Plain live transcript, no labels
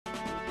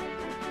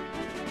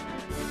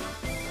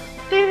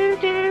Do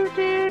do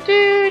do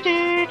do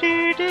do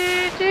do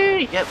do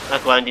do. Yep, a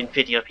grinding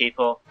video,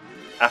 people.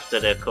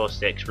 After the, of course,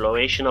 the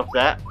exploration of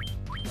that.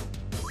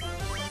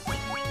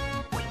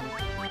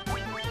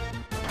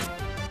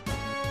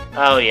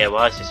 Oh yeah,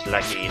 why is this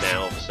laggy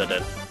now all of a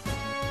sudden?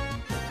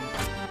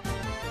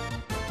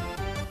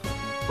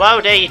 Why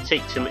would you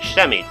take too much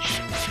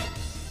damage?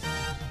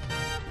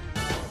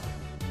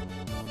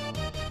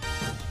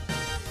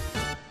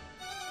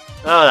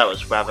 Oh, that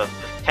was rather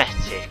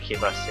pathetic,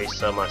 if I say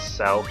so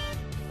myself.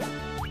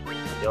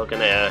 You're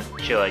gonna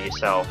cure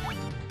yourself.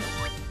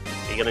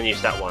 You're gonna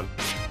use that one.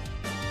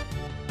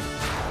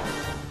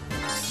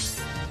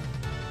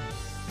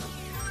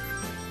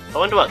 I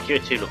wonder what Cure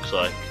 2 looks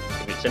like.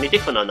 If it's any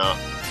different or not.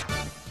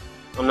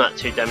 I'm not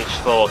too damaged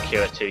for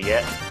Cure 2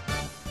 yet.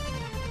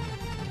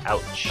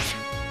 Ouch.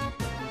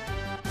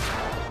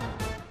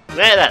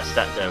 There, that's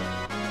that done.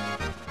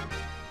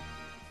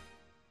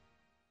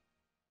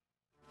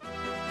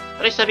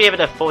 At least I'll be able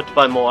to afford to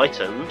buy more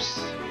items,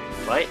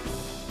 right?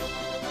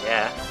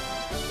 Yeah.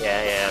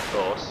 Yeah, of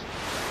course.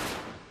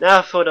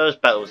 Now for those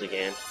battles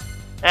again.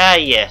 Ah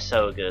yes,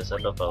 ogres. I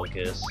love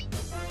ogres.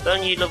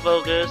 Don't you love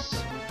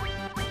ogres?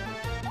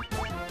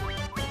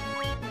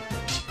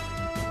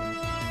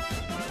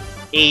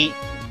 Eat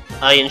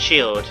Iron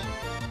Shield.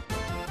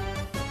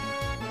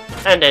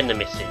 And then the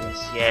missions.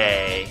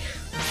 Yay.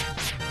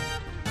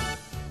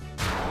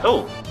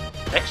 Oh,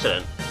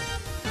 excellent.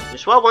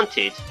 Just what I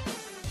wanted.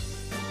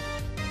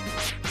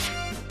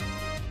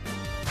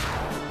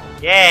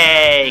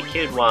 Yay!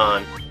 Killed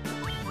one.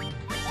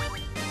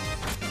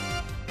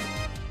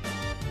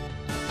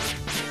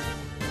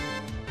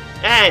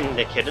 And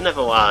I killed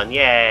another one.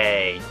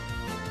 Yay!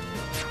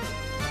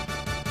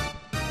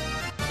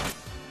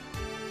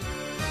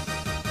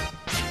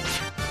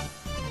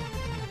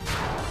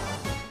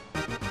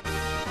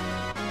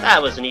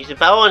 That was an easy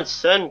battle, and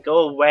son,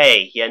 go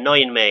away. You're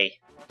annoying me.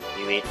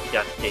 You mean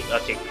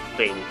idiotic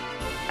thing.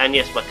 And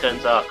yes, my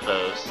curtains are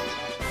closed.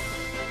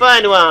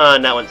 Fine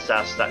one! That one's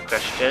asked that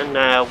question.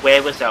 Now,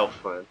 where was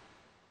Alfred?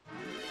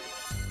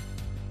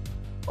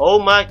 Oh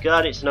my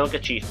god, it's an ogre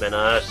achievement.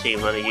 I've seen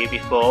one of you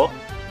before.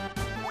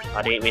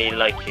 I didn't really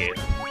like you.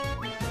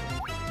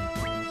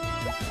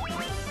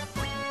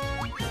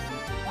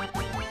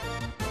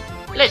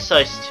 Let's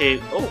size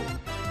 2.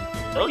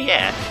 Oh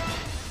yeah.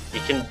 You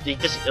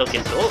just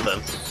against all of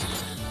them.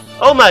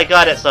 Oh my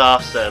god, that's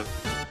awesome.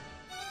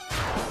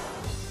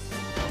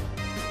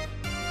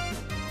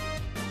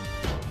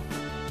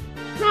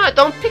 No,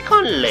 don't pick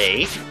on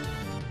Lee.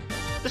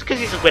 Just because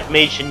he's a wet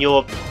mage and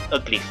you're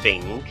ugly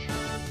thing.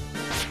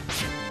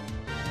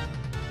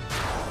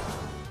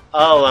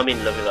 Oh, I'm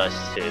in love with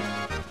us too.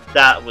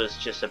 That was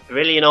just a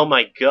brilliant. Oh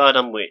my god,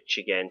 I'm witch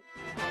again.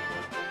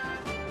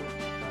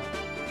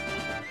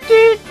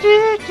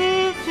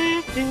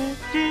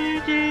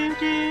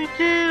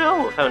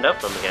 Oh, I found out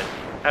from again.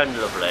 How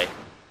lovely.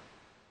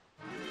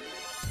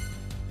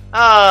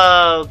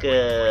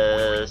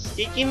 Ogres,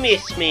 did you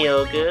miss me,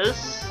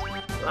 ogres?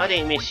 I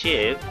didn't miss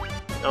you.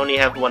 I only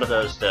have one of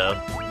those though.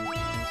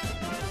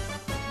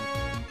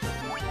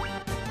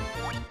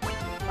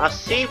 I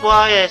see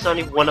why there's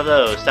only one of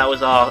those. That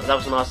was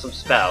an awesome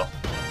spell.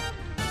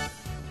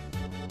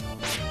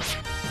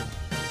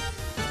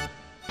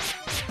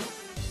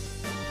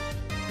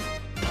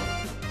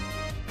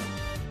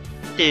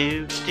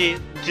 Do do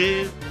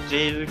do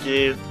do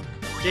do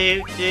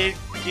do do do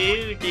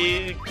do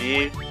do do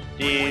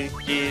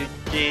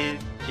do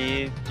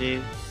do do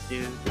do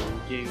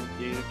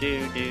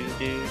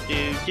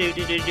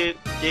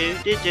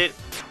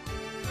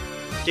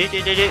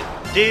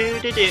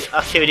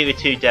I killed it with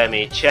 2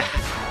 damage.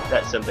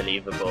 That's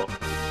unbelievable.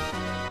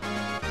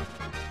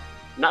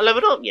 Not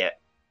leveled up yet.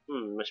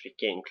 Must be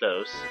getting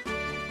close.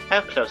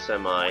 How close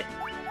am I?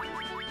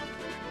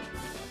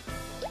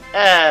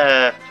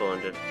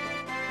 400.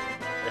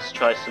 Let's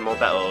try some more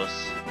battles.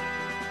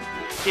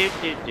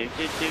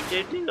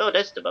 Oh,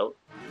 there's the boat.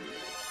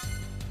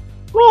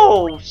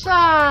 Whoa,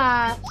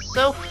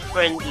 so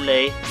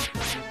friendly.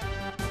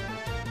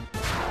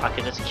 I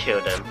could just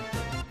kill them.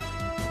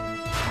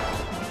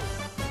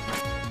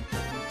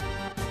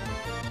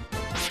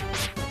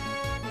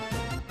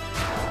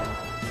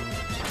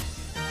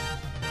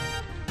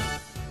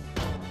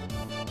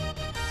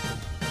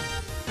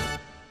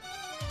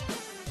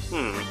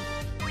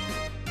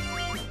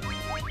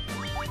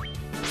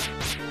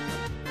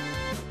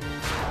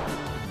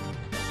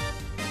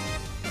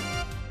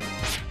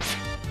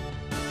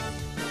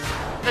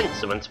 And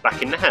someone's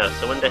back in the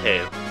house, I wonder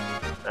who.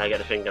 I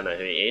gotta think I know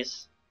who it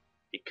is.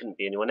 It couldn't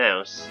be anyone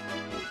else.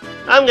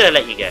 I'm gonna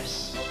let you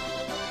guess.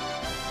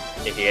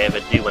 If you ever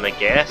do wanna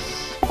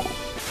guess.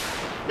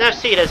 Now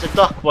see, there's a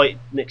dock right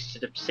next to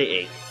the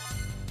city.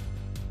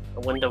 I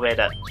wonder where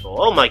that's for.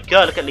 Oh my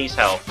god, look at Lee's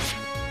health.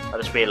 I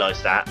just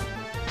realised that.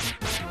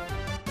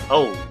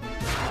 Oh.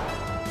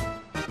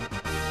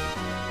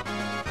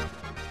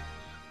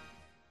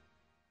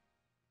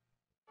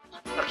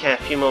 Okay, a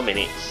few more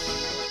minutes.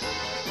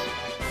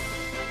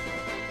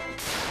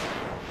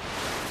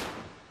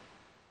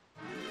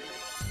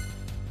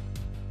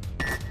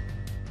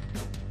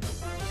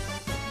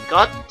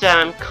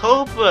 goddamn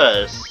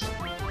cobras!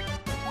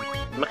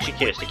 I'm actually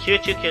curious. The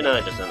Q2 no,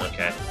 it doesn't.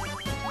 Okay.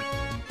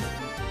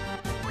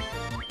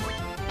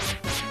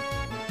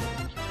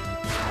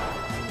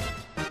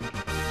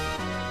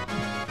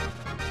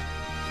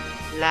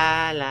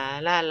 La la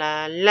la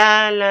la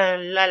la la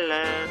la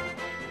la.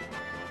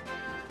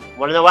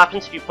 Wanna know what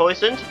happens if you're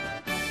poisoned?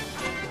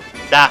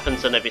 That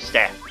happens on every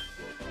step.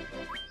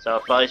 So I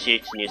advise you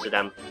to use the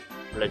damn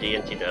bloody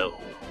antidote.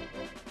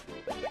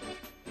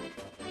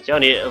 It's the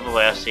only other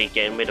way I see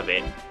getting rid of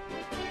it.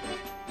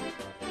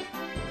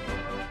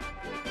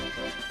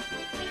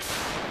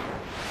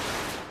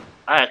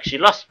 I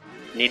actually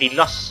nearly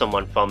lost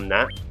someone from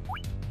that.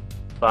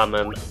 From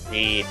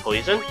the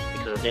poison,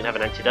 because I didn't have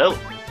an antidote.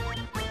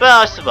 But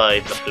I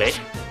survived, luckily.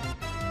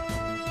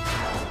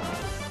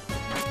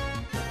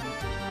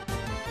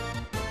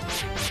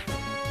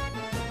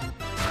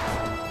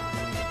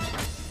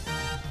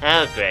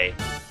 Oh great,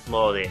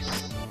 more of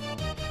this.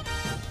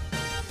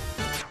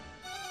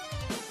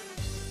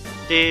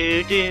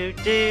 Do do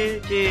do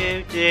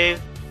do do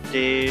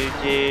do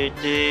do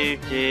do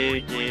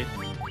do do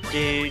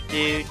do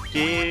do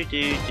do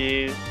do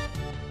do.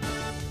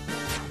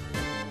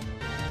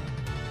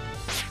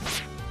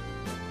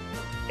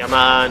 Come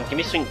on, give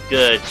me something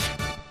good.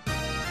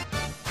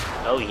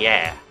 Oh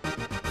yeah.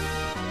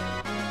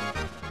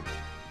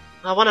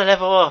 I wanna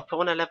level up, I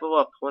wanna level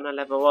up, I wanna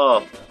level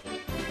up.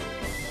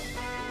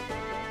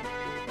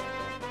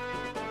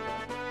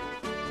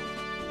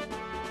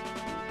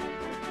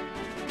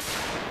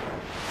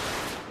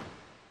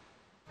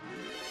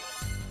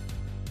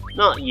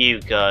 Not you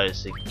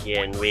guys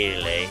again,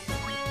 really.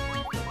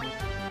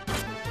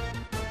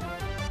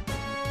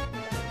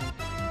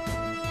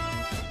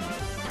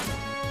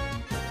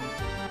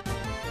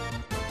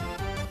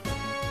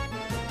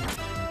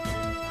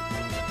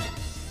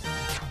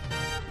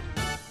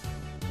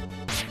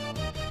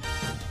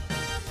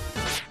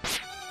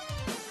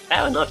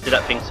 How on earth did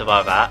that thing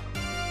survive that?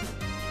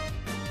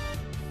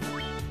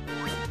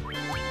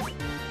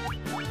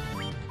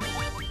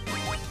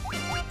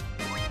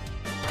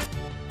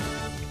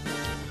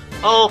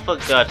 Oh, for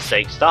God's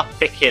sake, stop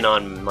picking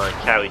on my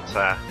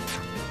character.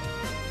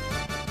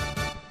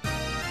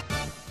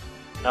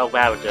 Oh,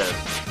 well done.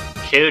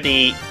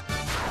 Cody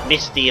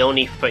missed the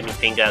only threatening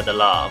thing out of the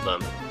lot of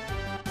them.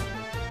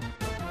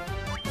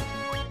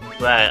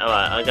 Right,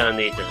 alright, I'm gonna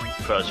need the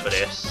pros for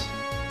this.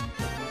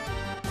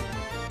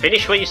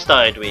 Finish what you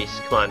started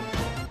with, come on.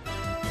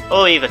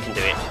 Oh, Eva can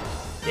do it.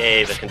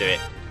 Yeah, Eva can do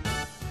it.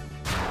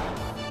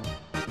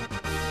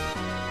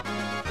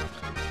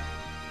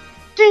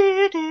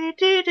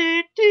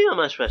 I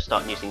might as well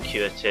start using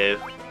Cure 2.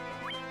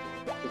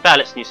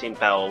 Balious using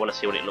Bell, I want to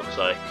see what it looks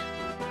like.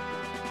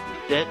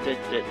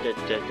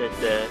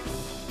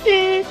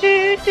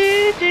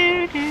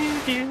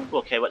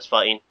 Okay, what's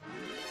fighting?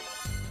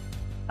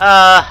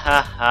 Ah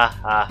ha ha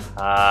ha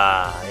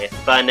ha, you're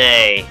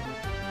funny.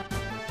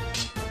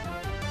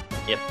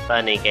 You're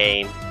funny,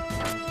 game.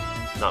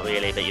 Not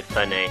really, but you're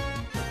funny.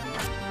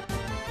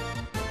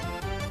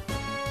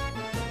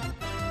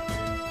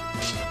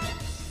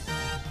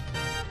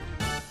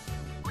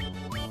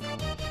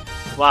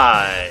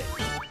 Why?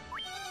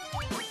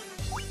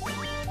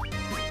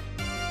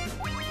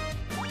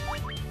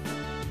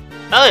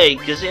 Oh, he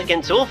does it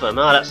against all of them.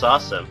 Oh, that's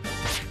awesome.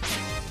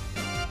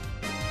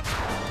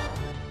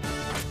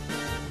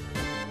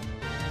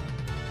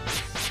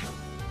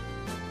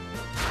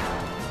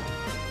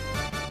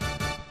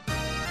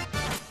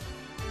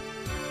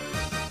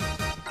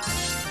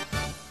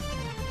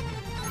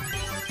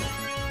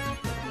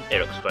 It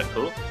looks quite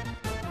cool.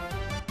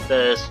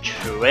 There's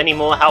 20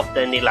 more health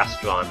than the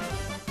last one.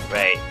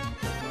 Great.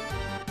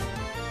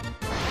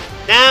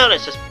 Now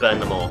let's just burn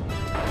them all.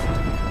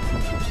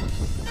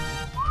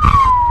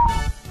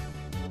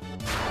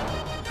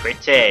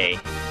 Pretty.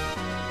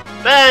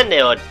 Burn,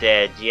 they're all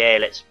dead. Yeah,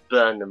 let's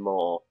burn them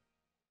all.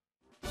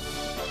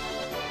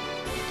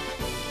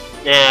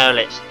 Now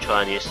let's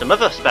try and use some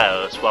other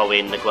spells while we're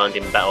in the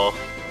grinding battle.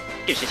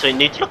 Gives you something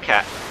new to look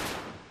at.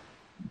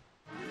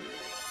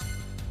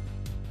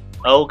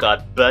 Oh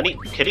god, burn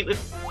it, kill it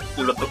with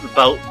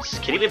bolts,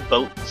 kill it with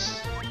bolts.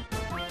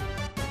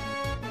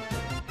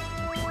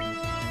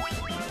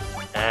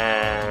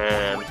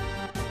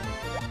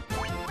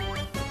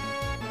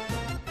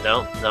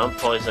 Don't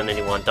poison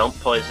anyone, don't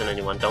poison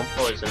anyone, don't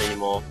poison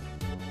anymore.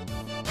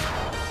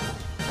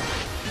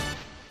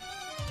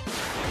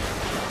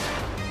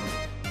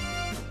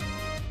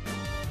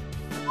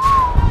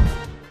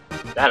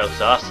 That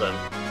looks awesome.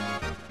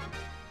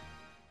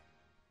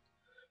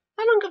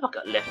 How long have I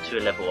got left to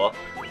level up?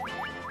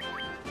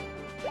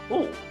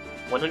 Ooh,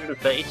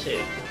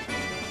 132.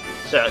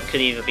 So it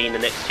could either be in the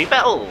next 2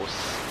 battles,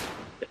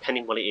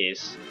 depending what it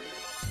is.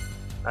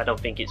 I don't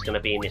think it's going to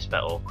be in this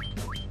battle.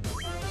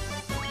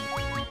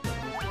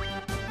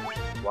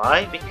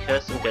 Why?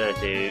 Because I'm going to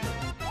do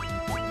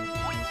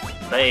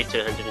 30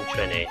 to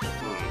 120.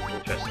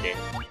 Interesting.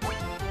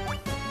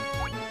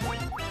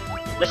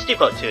 Let's do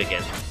Boat 2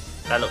 again.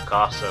 That looked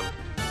awesome.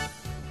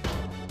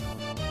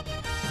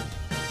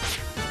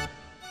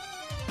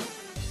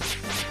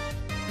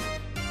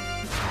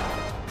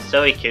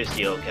 So he kills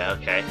the ogre,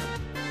 okay.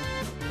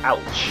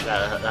 Ouch,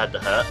 that had to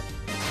hurt.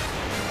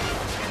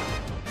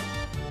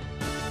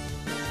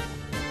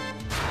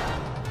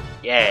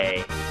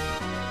 Yay.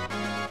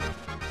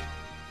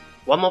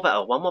 One more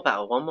battle, one more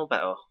battle, one more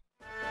battle.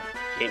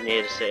 Keep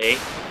near the city.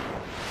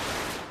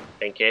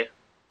 Thank you.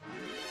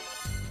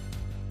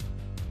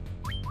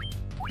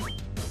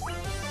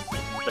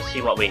 Let's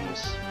see what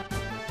wins.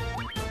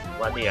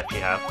 What do you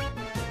actually have?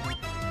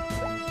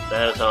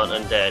 Those aren't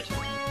undead.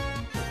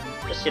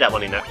 Let's see that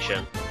one in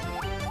action.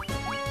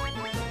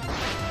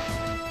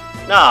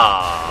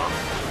 No.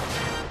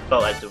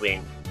 Boat had to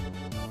win.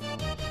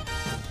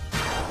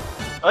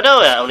 Oh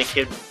no, I only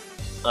killed.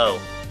 Oh.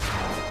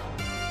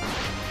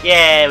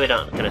 Yeah, we're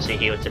not gonna see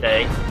Hero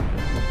today.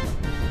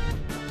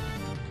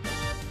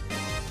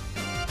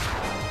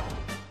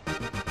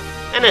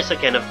 And there's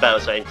again of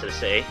battles right into the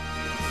city.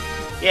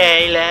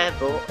 Yay,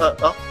 level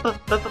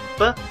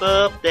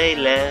up, they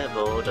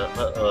leveled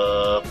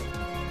up.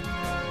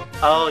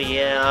 Oh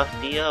yeah,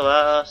 I feel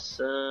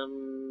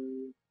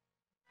awesome.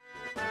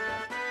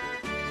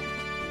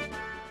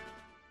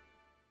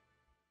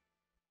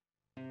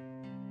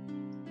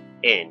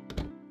 In.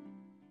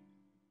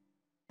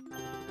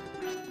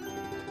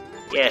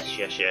 Yes,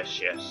 yes, yes,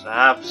 yes.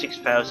 I have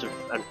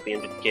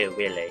 6,300 gear,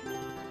 really.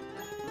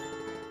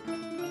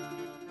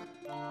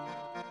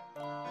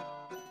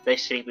 They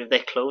sleep with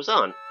their clothes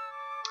on.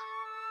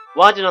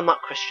 Why did I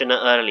not question it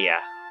earlier?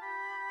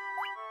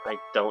 I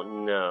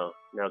don't know.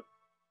 Now,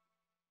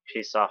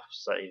 piss off,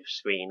 save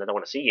screen. I don't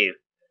want to see you.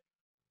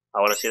 I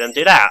want to see them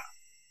do that.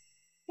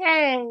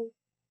 Yay!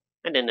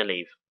 And then they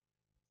leave.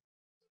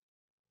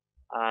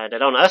 They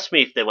don't ask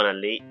me if they want to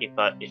leave,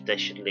 if they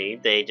should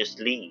leave. They just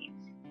leave.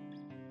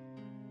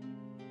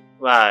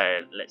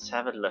 Right, let's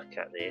have a look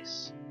at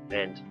this.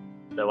 And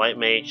the white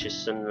mage has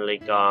suddenly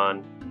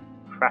gone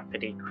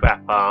crappity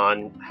crap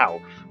on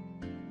health.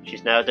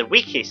 She's now the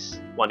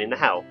weakest one in the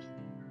health.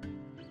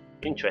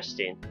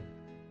 Interesting.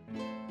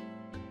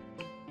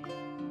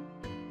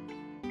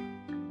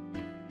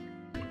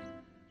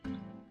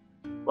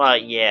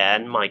 Right, yeah,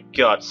 and my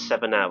god,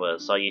 7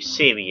 hours. Are you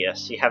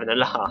serious? You're having a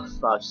laugh?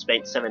 I've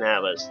spent 7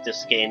 hours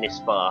just getting this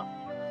far.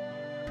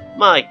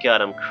 My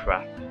god, I'm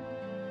crap.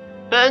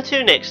 But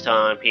until next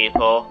time,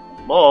 people,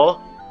 more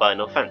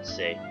Final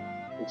Fantasy.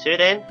 Until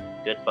then,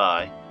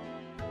 goodbye.